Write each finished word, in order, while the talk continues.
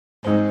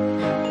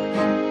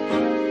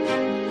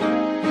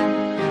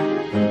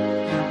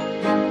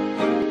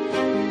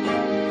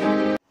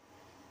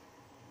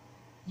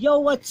Yo,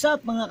 what's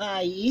up mga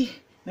ka-IE?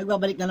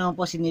 Nagbabalik na naman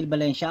po si Neil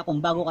Valencia. Kung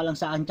bago ka lang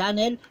sa aking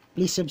channel,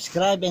 please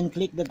subscribe and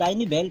click the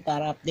tiny bell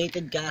para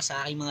updated ka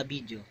sa aking mga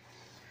video.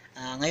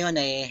 Ngayon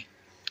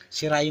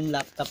sira yung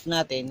laptop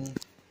natin.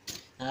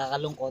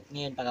 Nakakalungkot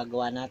ngayon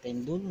pagagawa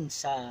natin dun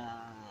sa,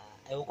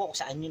 ewan ko kung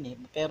saan yun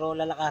pero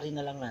lalakarin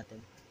na lang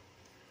natin.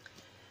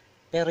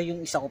 Pero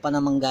yung isa ko pa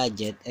namang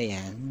gadget,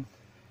 ayan,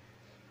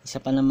 isa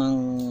pa namang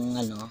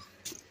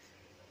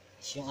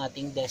yung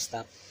ating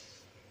desktop,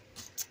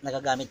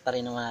 nagagamit pa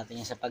rin naman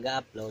natin yan sa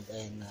pag-upload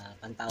and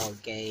pantawag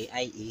kay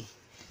IE.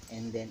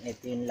 And then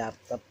ito yung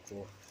laptop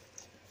ko,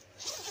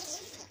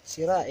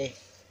 sira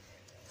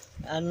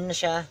ano na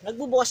siya,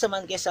 nagbubukas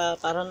naman kaysa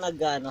parang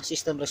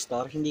system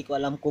restore. Hindi ko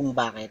alam kung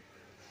bakit,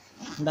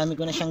 ang dami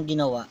ko na siyang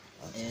ginawa.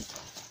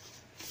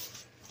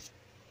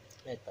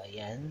 Ito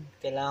ayan,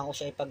 kailangan ko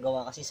siya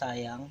ipaggawa kasi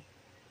sayang,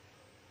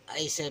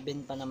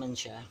 i7 pa naman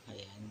siya.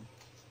 Ayan,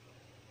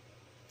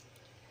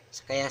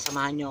 so, kaya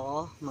samahan nyo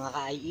ako mga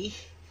ka-IE.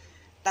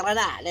 Tara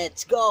na,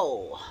 let's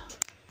go!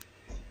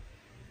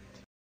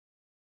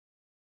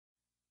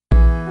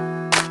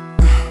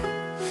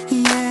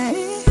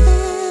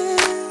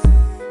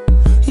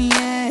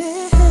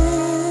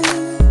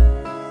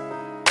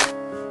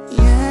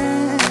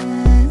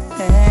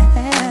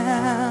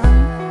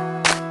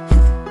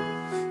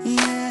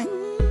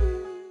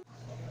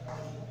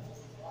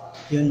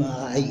 Yun mga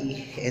ka-IE,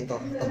 eto,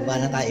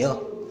 pababa na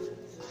tayo.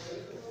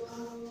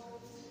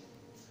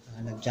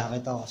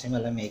 Nag-jacket ako kasi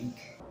malamig.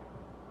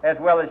 As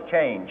well as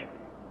change.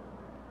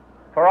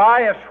 For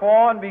I have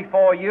sworn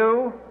before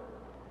you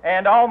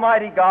and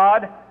Almighty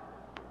God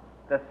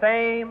the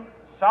same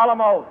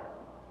solemn oath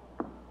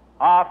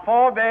our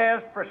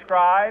forebears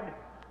prescribed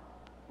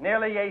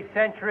nearly a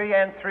century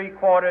and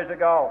 3/4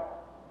 ago.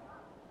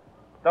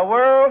 The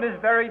world is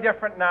very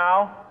different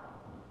now,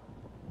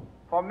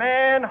 for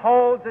man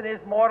holds in his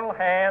mortal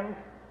hands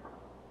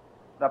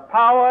the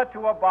power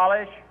to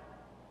abolish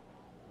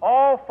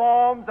all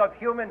forms of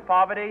human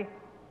poverty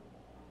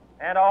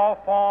and all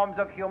forms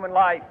of human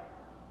life.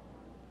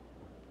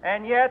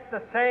 And yet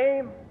the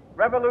same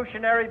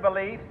revolutionary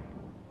beliefs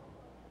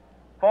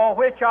for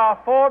which our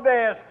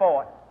forebears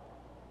fought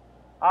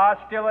are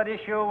still at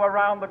issue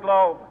around the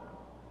globe.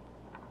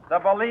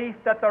 The belief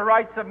that the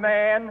rights of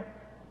man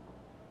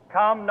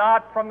come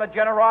not from the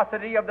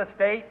generosity of the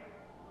state,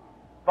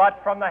 but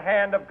from the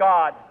hand of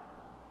God.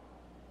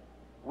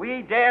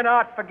 We dare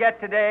not forget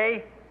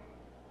today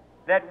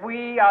that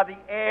we are the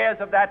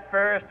heirs of that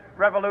first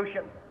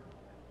revolution.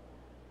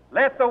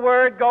 Let the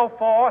word go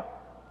forth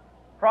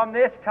from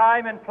this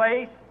time and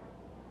place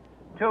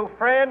to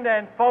friend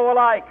and foe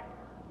alike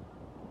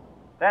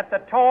that the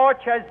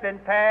torch has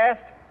been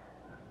passed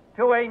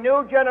to a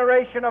new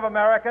generation of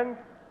Americans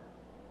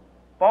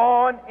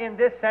born in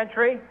this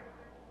century,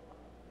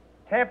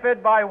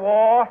 tempered by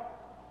war,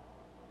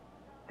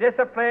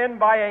 disciplined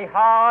by a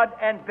hard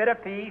and bitter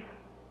peace,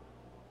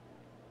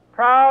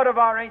 proud of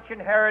our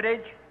ancient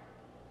heritage,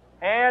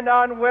 and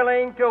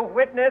unwilling to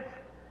witness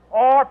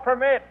or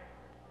permit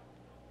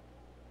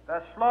the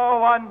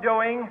slow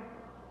undoing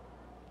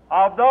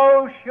of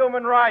those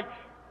human rights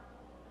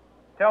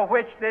to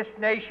which this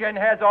nation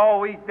has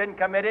always been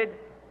committed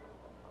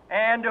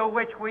and to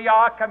which we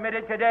are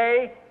committed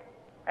today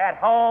at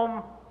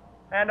home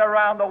and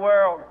around the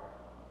world.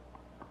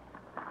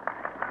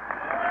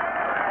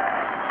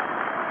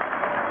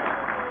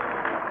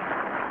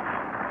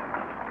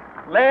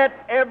 Let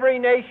every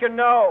nation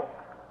know,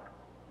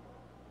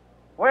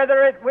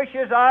 whether it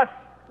wishes us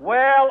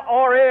well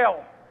or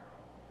ill,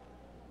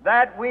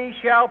 that we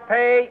shall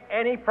pay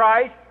any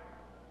price,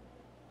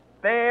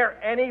 bear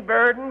any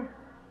burden,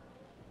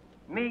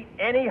 meet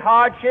any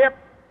hardship,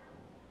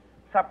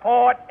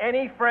 support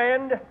any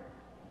friend,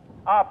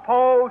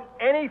 oppose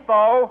any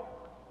foe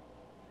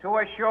to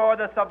assure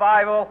the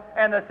survival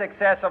and the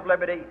success of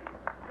liberty.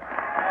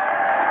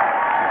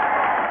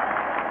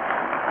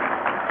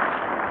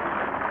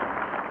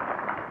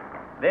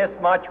 This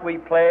much we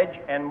pledge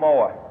and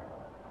more.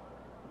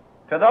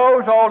 To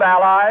those old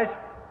allies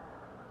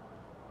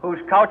whose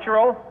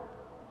cultural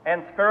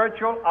and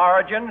spiritual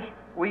origins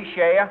we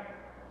share,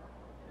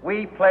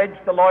 we pledge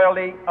the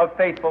loyalty of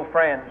faithful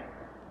friends.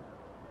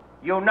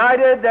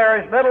 United, there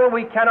is little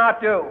we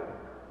cannot do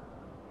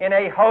in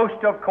a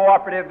host of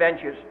cooperative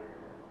ventures.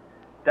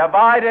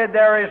 Divided,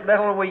 there is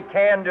little we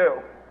can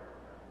do,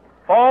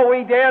 for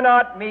we dare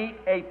not meet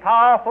a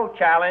powerful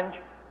challenge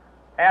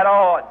at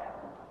odds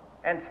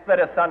and split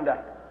asunder.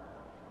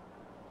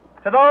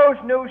 To those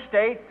new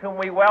states whom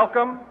we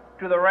welcome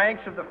to the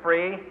ranks of the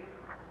free,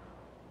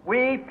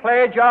 we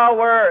pledge our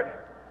word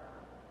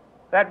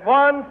that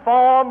one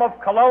form of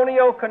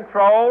colonial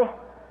control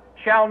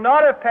shall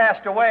not have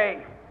passed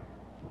away,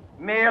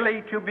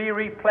 merely to be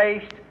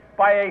replaced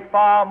by a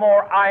far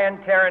more iron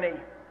tyranny.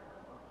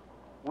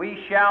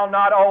 We shall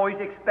not always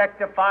expect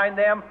to find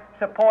them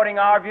supporting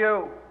our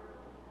view,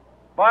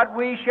 but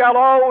we shall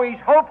always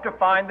hope to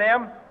find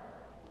them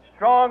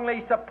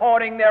strongly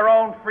supporting their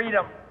own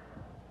freedom,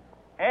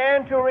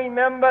 and to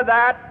remember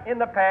that in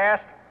the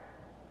past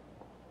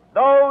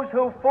those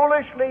who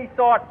foolishly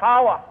sought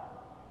power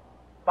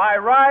by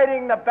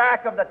riding the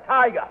back of the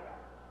tiger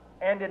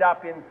ended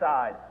up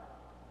inside.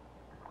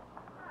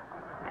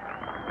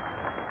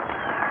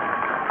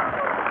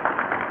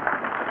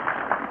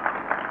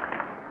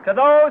 To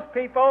those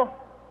people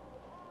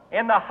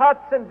in the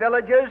huts and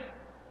villages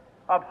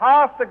of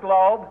half the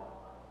globe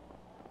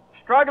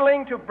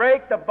struggling to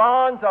break the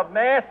bonds of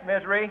mass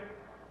misery,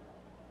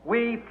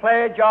 we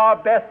pledge our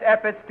best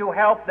efforts to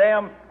help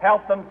them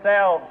help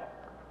themselves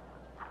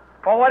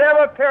for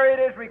whatever period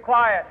is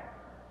required,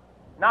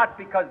 not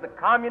because the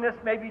communists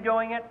may be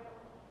doing it,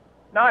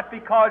 not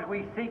because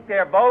we seek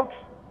their votes,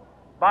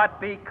 but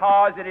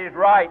because it is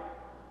right.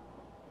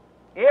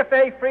 If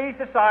a free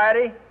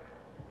society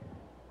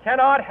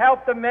cannot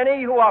help the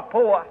many who are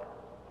poor,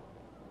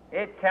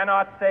 it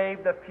cannot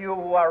save the few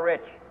who are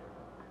rich.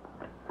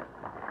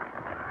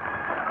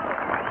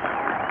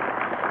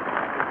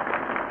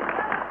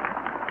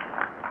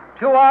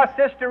 To our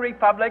sister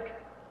republics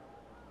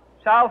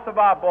south of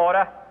our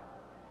border,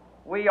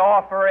 we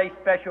offer a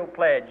special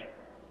pledge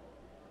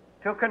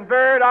to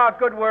convert our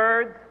good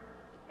words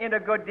into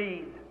good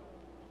deeds,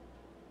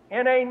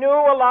 in a new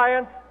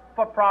alliance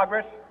for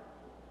progress,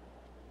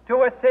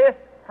 to assist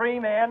free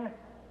men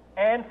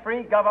and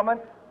free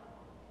governments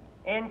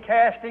in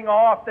casting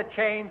off the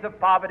chains of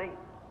poverty.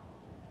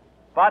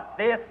 But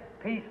this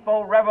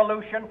peaceful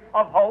revolution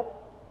of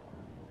hope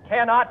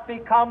cannot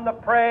become the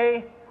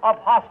prey of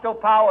hostile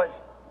powers.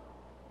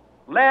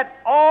 Let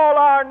all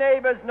our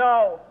neighbors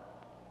know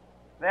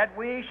that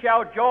we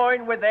shall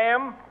join with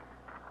them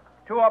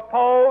to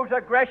oppose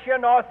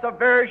aggression or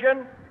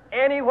subversion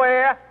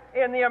anywhere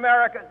in the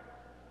Americas.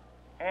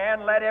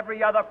 And let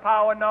every other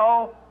power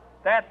know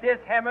that this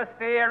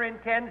hemisphere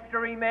intends to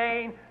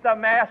remain the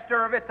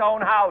master of its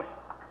own house.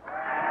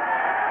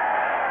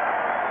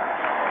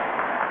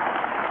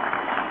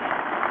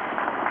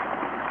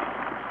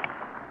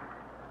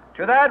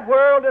 To that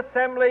World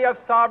Assembly of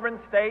Sovereign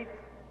States,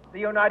 the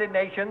United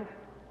Nations,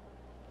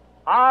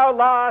 our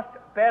last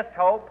best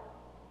hope,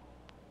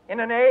 in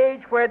an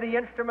age where the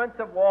instruments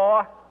of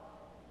war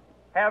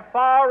have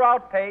far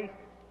outpaced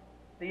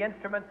the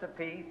instruments of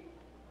peace,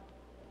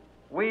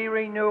 we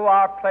renew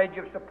our pledge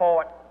of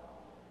support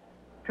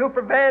to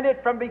prevent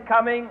it from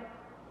becoming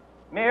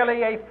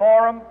merely a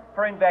forum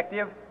for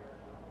invective,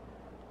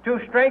 to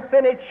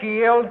strengthen its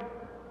shield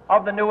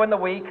of the new and the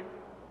weak,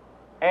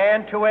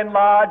 and to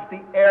enlarge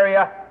the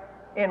area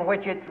in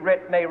which its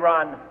writ may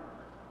run.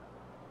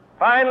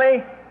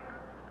 Finally,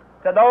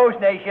 to those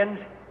nations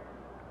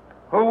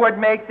who would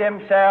make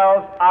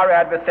themselves our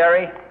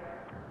adversary,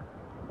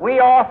 we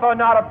offer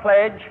not a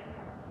pledge,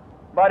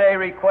 but a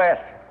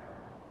request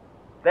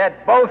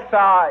that both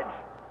sides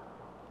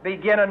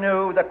begin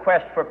anew the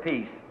quest for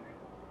peace.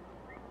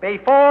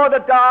 Before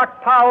the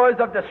dark powers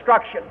of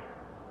destruction,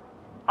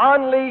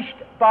 unleashed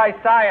by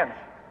science,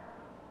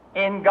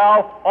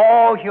 engulf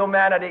all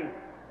humanity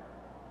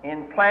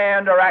in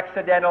planned or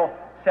accidental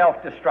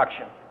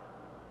self-destruction,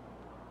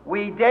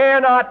 we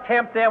dare not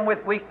tempt them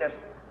with weakness,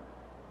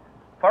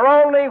 for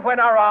only when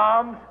our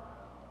arms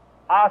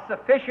are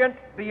sufficient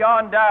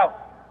beyond doubt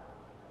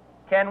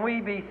can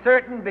we be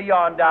certain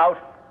beyond doubt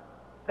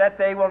that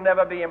they will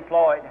never be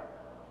employed.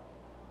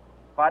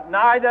 But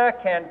neither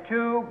can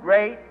two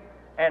great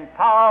and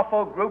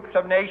powerful groups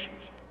of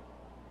nations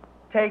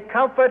take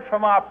comfort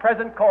from our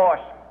present course,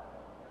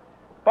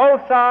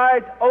 both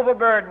sides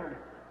overburdened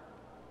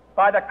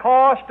by the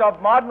cost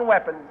of modern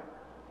weapons,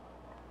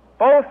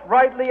 both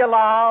rightly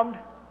alarmed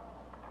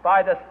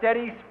by the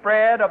steady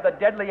spread of the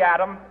deadly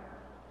atom,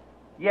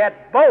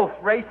 yet both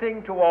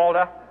racing to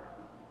alter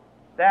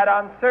that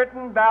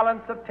uncertain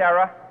balance of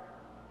terror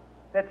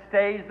that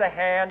stays the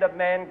hand of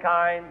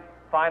mankind's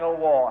final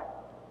war.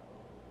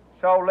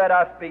 So let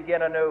us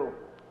begin anew,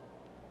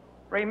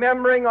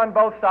 remembering on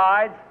both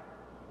sides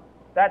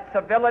that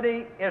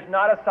civility is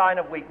not a sign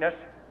of weakness,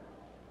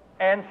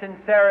 and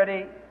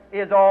sincerity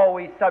is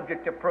always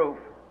subject to proof.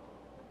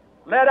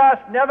 Let us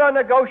never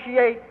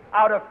negotiate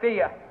out of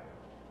fear,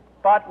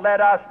 but let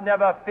us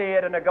never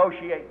fear to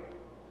negotiate.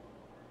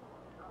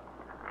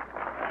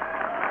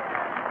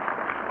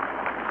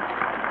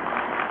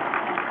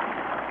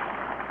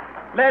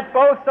 Let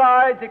both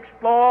sides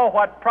explore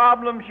what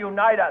problems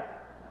unite us,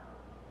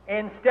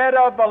 instead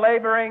of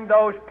belaboring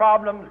those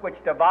problems which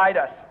divide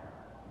us.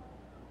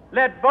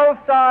 Let both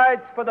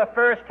sides, for the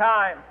first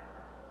time,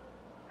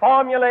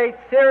 formulate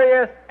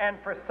serious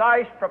and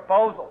precise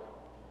proposals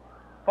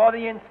for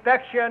the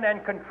inspection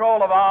and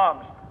control of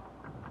arms,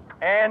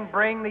 and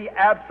bring the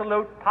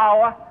absolute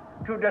power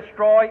to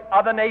destroy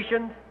other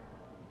nations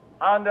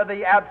under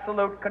the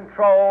absolute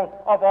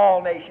control of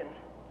all nations.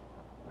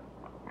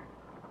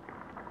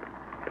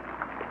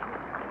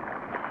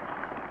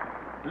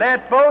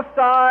 Let both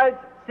sides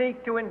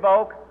seek to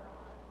invoke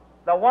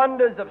the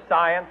wonders of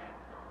science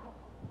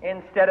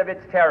instead of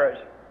its terrors.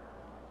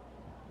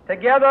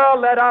 Together,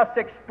 let us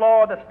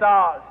explore the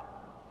stars,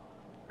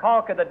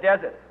 conquer the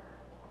deserts,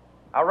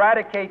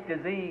 eradicate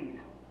disease,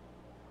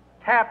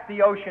 tap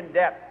the ocean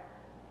depths,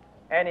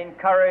 and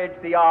encourage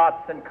the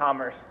arts and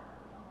commerce.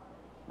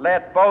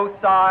 Let both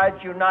sides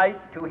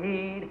unite to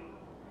heed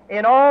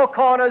in all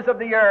corners of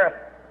the earth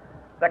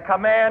the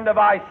command of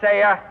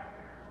Isaiah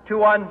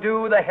to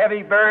undo the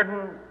heavy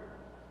burden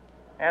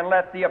and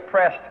let the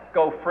oppressed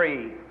go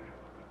free.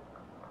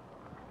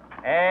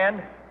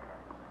 And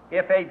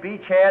if a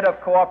beachhead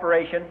of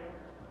cooperation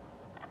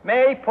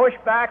may push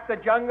back the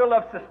jungle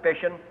of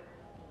suspicion,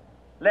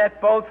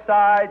 let both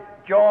sides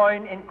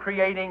join in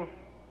creating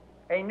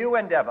a new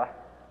endeavor,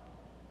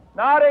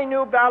 not a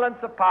new balance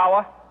of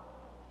power,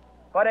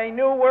 but a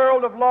new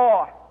world of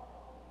law,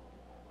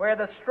 where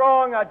the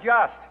strong are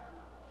just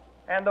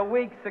and the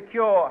weak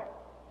secure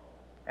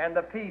and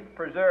the peace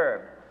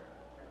preserved.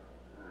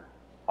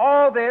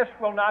 All this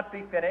will not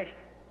be finished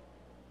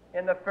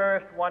in the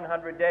first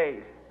 100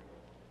 days,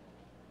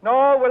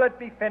 nor will it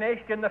be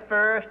finished in the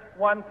first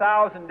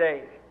 1,000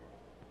 days,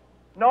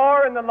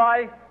 nor in the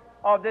life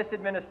of this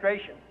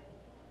administration,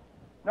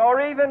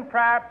 nor even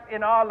perhaps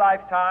in our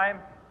lifetime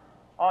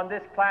on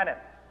this planet.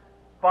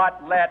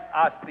 But let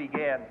us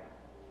begin.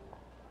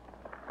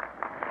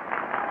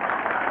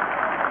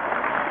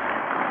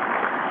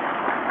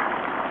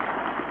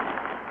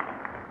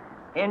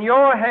 In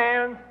your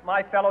hands,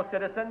 my fellow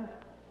citizens,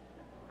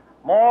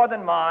 more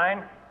than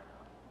mine,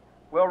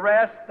 will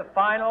rest the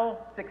final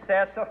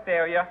success or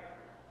failure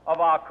of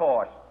our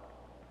course.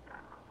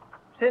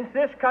 Since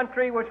this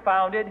country was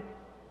founded,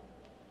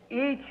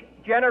 each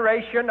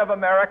generation of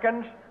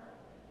Americans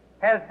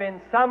has been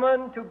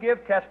summoned to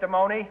give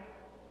testimony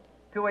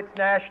to its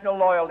national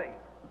loyalty.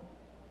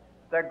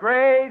 The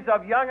graves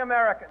of young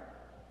Americans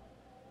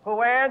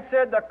who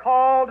answered the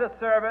call to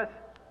service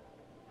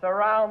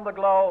surround the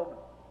globe.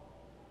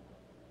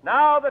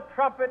 Now the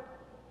trumpet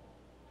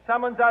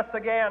summons us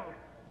again,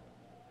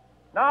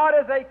 not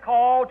as a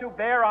call to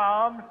bear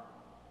arms,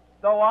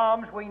 though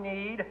arms we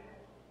need,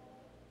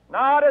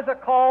 not as a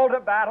call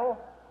to battle,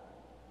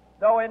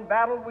 though in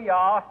battle we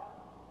are,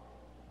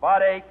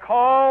 but a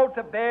call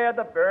to bear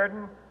the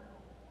burden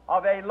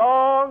of a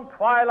long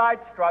twilight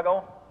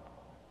struggle,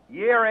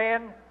 year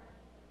in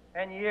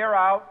and year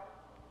out,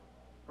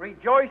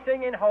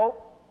 rejoicing in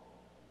hope,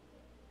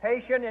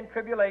 patient in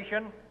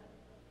tribulation,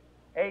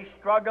 a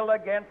struggle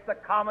against the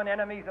common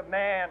enemies of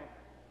man,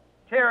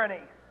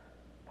 tyranny,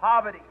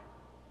 poverty,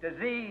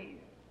 disease,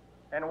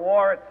 and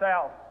war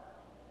itself.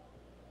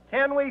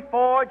 Can we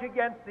forge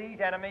against these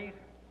enemies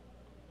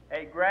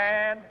a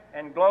grand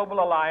and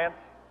global alliance,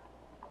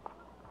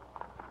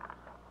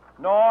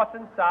 north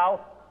and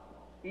south,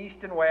 east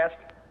and west,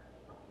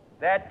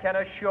 that can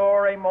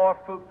assure a more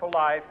fruitful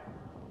life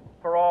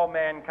for all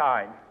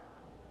mankind?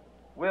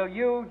 Will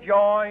you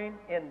join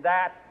in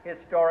that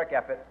historic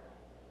effort?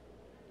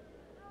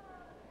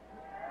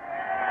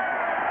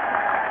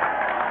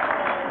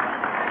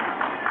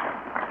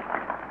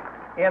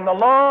 In the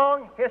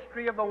long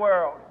history of the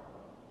world,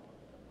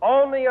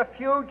 only a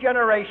few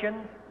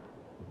generations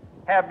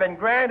have been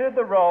granted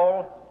the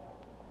role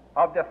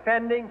of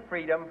defending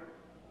freedom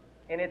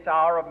in its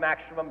hour of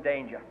maximum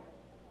danger.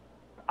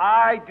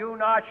 I do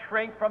not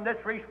shrink from this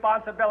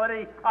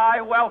responsibility.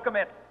 I welcome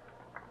it.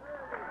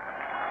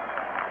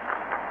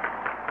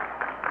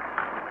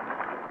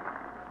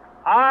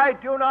 I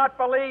do not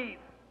believe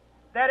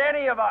that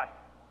any of us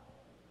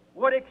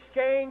would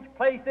exchange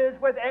places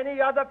with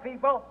any other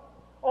people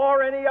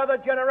or any other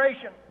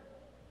generation.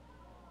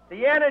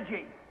 The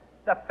energy,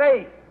 the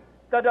faith,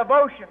 the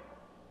devotion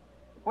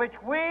which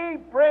we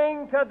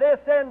bring to this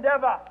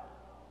endeavor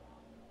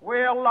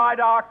will light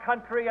our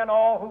country and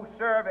all who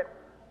serve it.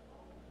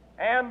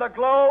 And the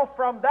glow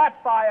from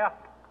that fire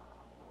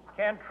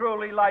can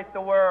truly light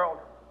the world.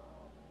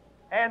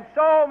 And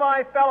so,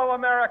 my fellow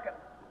Americans,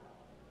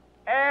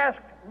 ask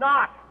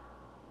not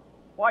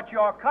what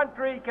your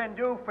country can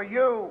do for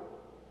you,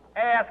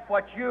 ask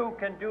what you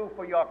can do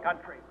for your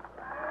country.